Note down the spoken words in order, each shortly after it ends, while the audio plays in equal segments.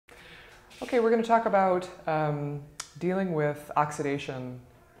Okay, we're going to talk about dealing with oxidation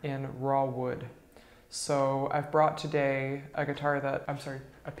in raw wood. So I've brought today a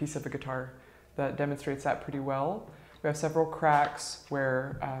piece of a guitar that demonstrates that pretty well. We have several cracks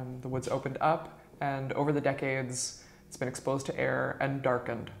where the wood's opened up, and over the decades it's been exposed to air and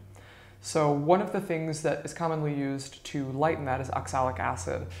darkened. So one of the things that is commonly used to lighten that is oxalic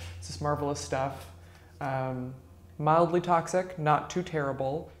acid. It's this marvelous stuff. Mildly toxic, not too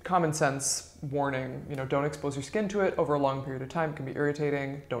terrible. Common sense warning, don't expose your skin to it over a long period of time. It can be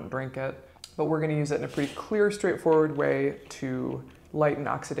irritating, don't drink it. But we're gonna use it in a pretty clear, straightforward way to lighten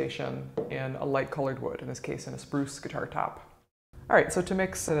oxidation in a light colored wood, in this case in a spruce guitar top. All right, so to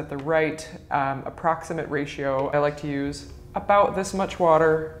mix it at the right approximate ratio, I like to use about this much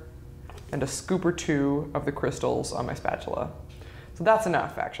water and a scoop or two of the crystals on my spatula. So that's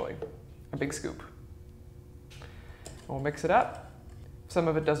enough, actually, a big scoop. We'll mix it up. If some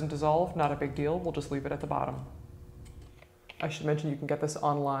of it doesn't dissolve, not a big deal. We'll just leave it at the bottom. I should mention you can get this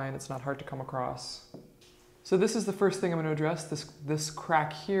online. It's not hard to come across. So this is the first thing I'm going to address, this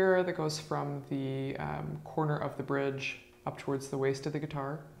crack here that goes from the corner of the bridge up towards the waist of the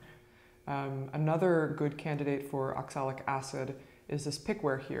guitar. Another good candidate for oxalic acid is this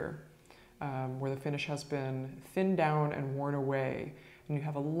pickwear here, where the finish has been thinned down and worn away, and you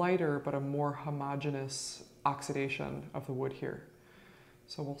have a lighter but a more homogeneous oxidation of the wood here.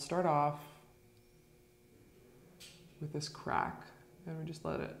 So we'll start off with this crack, and we just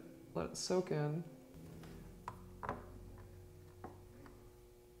let it soak in.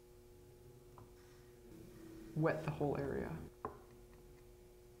 Wet the whole area.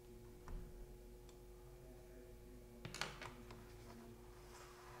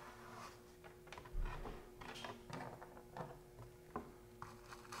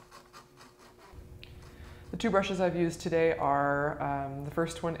 The two brushes I've used today are, the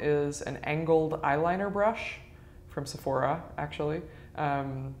first one is an angled eyeliner brush from Sephora, actually.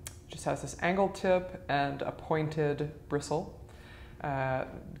 Just has this angled tip and a pointed bristle.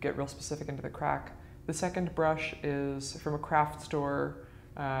 Get real specific into the crack. The second brush is from a craft store.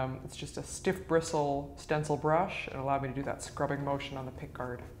 It's just a stiff bristle stencil brush. It allowed me to do that scrubbing motion on the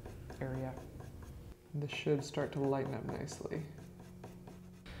pickguard area. And this should start to lighten up nicely.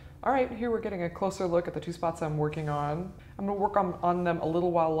 All right, here we're getting a closer look at the two spots I'm working on. I'm gonna work on them a little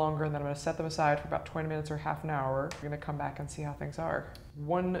while longer, and then I'm gonna set them aside for about 20 minutes or half an hour. We're gonna come back and see how things are.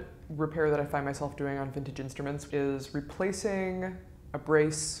 One repair that I find myself doing on vintage instruments is replacing a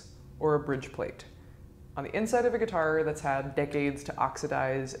brace or a bridge plate. On the inside of a guitar that's had decades to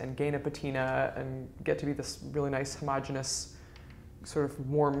oxidize and gain a patina and get to be this really nice homogeneous sort of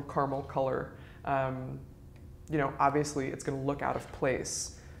warm caramel color, obviously it's gonna look out of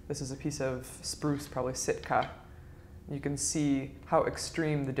place. This is a piece of spruce, probably Sitka. You can see how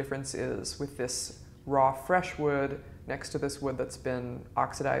extreme the difference is with this raw fresh wood next to this wood that's been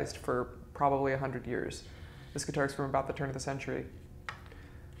oxidized for probably 100 years. This guitar is from about the turn of the century.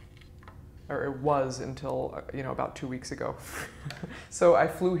 Or it was until, about 2 weeks ago. So I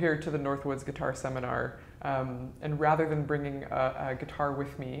flew here to the Northwoods Guitar Seminar, and rather than bringing a guitar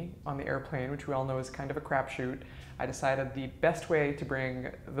with me on the airplane, which we all know is kind of a crapshoot, I decided the best way to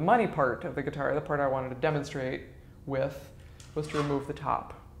bring the money part of the guitar, the part I wanted to demonstrate with, was to remove the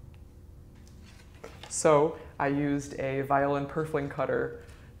top. So I used a Violin purfling cutter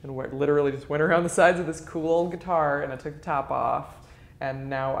and literally just went around the sides of this cool old guitar, and I took the top off.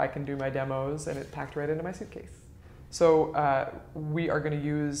 And now I can do my demos, and it packed right into my suitcase. So we are going to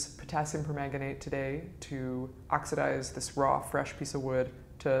use potassium permanganate today to oxidize this raw, fresh piece of wood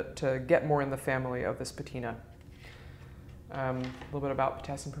to get more in the family of this patina. A little bit about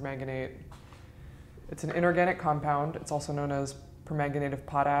potassium permanganate. It's an inorganic compound. It's also known as permanganate of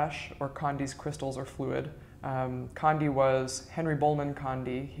potash, or Condy's crystals or fluid. Condy was Henry Bowman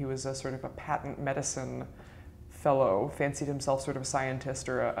Condy. He was a sort of a patent medicine fellow, fancied himself sort of a scientist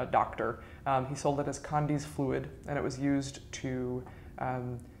or a doctor. He sold it as Condy's fluid, and it was used to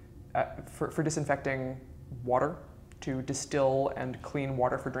for disinfecting water, to distill and clean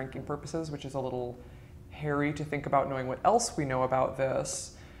water for drinking purposes, which is a little hairy to think about knowing what else we know about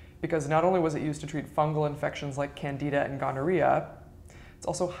this, because not only was it used to treat fungal infections like candida and gonorrhea, it's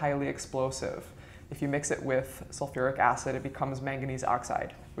also highly explosive. If you mix it with sulfuric acid, it becomes manganese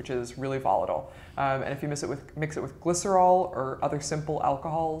oxide, which is really volatile. And if you mix it with glycerol or other simple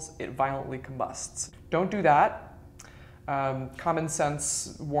alcohols, it violently combusts. Don't do that. Common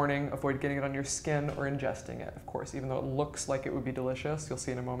sense warning, avoid getting it on your skin or ingesting it, of course. Even though it looks like it would be delicious, you'll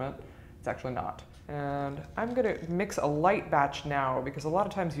see in a moment, it's actually not. And I'm gonna mix a light batch now, because a lot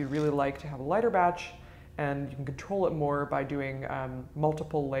of times you'd really like to have a lighter batch, and you can control it more by doing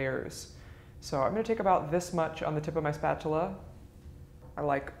multiple layers. So I'm going to take about this much on the tip of my spatula. I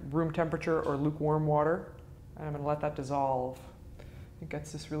like room temperature or lukewarm water, and I'm going to let that dissolve. It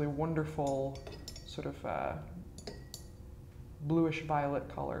gets this really wonderful sort of bluish violet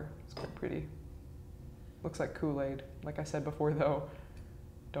color. It's quite pretty. Looks like Kool-Aid. Like I said before though,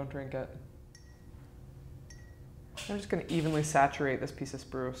 don't drink it. I'm just going to evenly saturate this piece of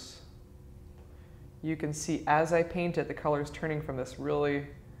spruce. You can see as I paint it, the color is turning from this really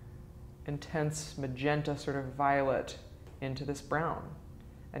intense magenta sort of violet into this brown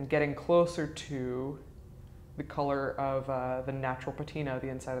and getting closer to the color of the natural patina, the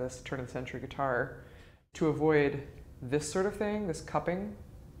inside of this turn-of-the-century guitar. To avoid this sort of thing, this cupping,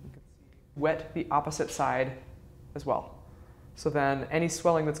 you can wet the opposite side as well. So then any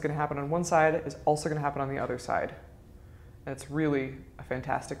swelling that's going to happen on one side is also going to happen on the other side. And it's really a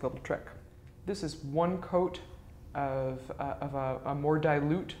fantastic little trick. This is one coat of a more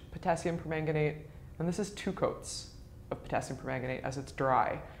dilute potassium permanganate, and this is 2 coats of potassium permanganate as it's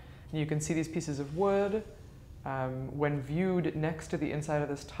dry. And you can see these pieces of wood. When viewed next to the inside of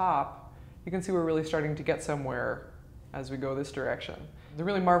this top, you can see we're really starting to get somewhere as we go this direction. The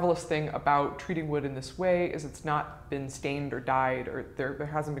really marvelous thing about treating wood in this way is it's not been stained or dyed, or there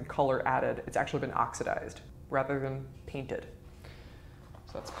hasn't been color added. It's actually been oxidized rather than painted.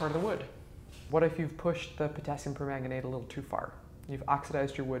 So that's part of the wood. What if you've pushed the potassium permanganate a little too far? You've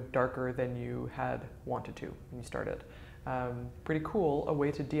oxidized your wood darker than you had wanted to when you started. Pretty cool, a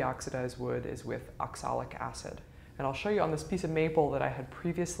way to deoxidize wood is with oxalic acid. And I'll show you on this piece of maple that I had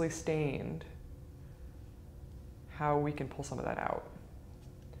previously stained how we can pull some of that out.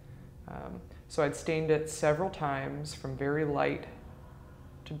 So I'd stained it several times from very light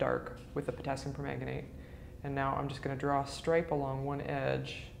to dark with the potassium permanganate. And now I'm just going to draw a stripe along one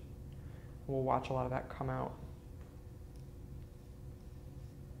edge. We'll watch a lot of that come out.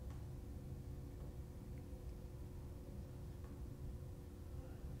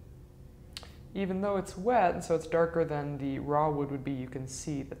 Even though it's wet, and so it's darker than the raw wood would be, you can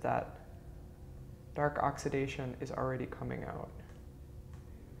see that that dark oxidation is already coming out.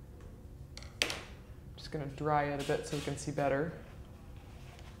 Just going to dry it a bit so we can see better.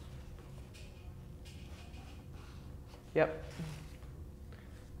 Yep,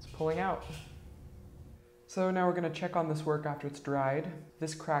 it's pulling out. So now we're going to check on this work after it's dried.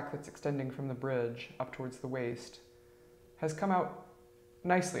 This crack that's extending from the bridge up towards the waist has come out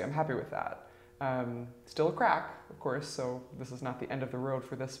nicely. I'm happy with that. Still a crack, of course, so this is not the end of the road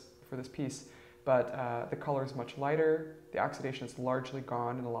for this piece, but the color is much lighter. The oxidation is largely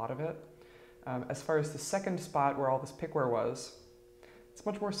gone in a lot of it. As far as the second spot where all this pickwear was, it's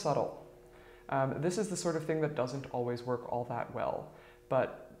much more subtle. This is the sort of thing that doesn't always work all that well,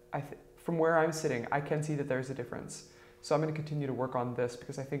 but from where I'm sitting, I can see that there's a difference. So I'm going to continue to work on this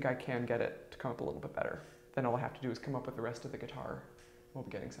because I think I can get it to come up a little bit better. Then all I have to do is come up with the rest of the guitar. We'll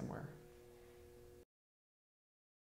be getting somewhere.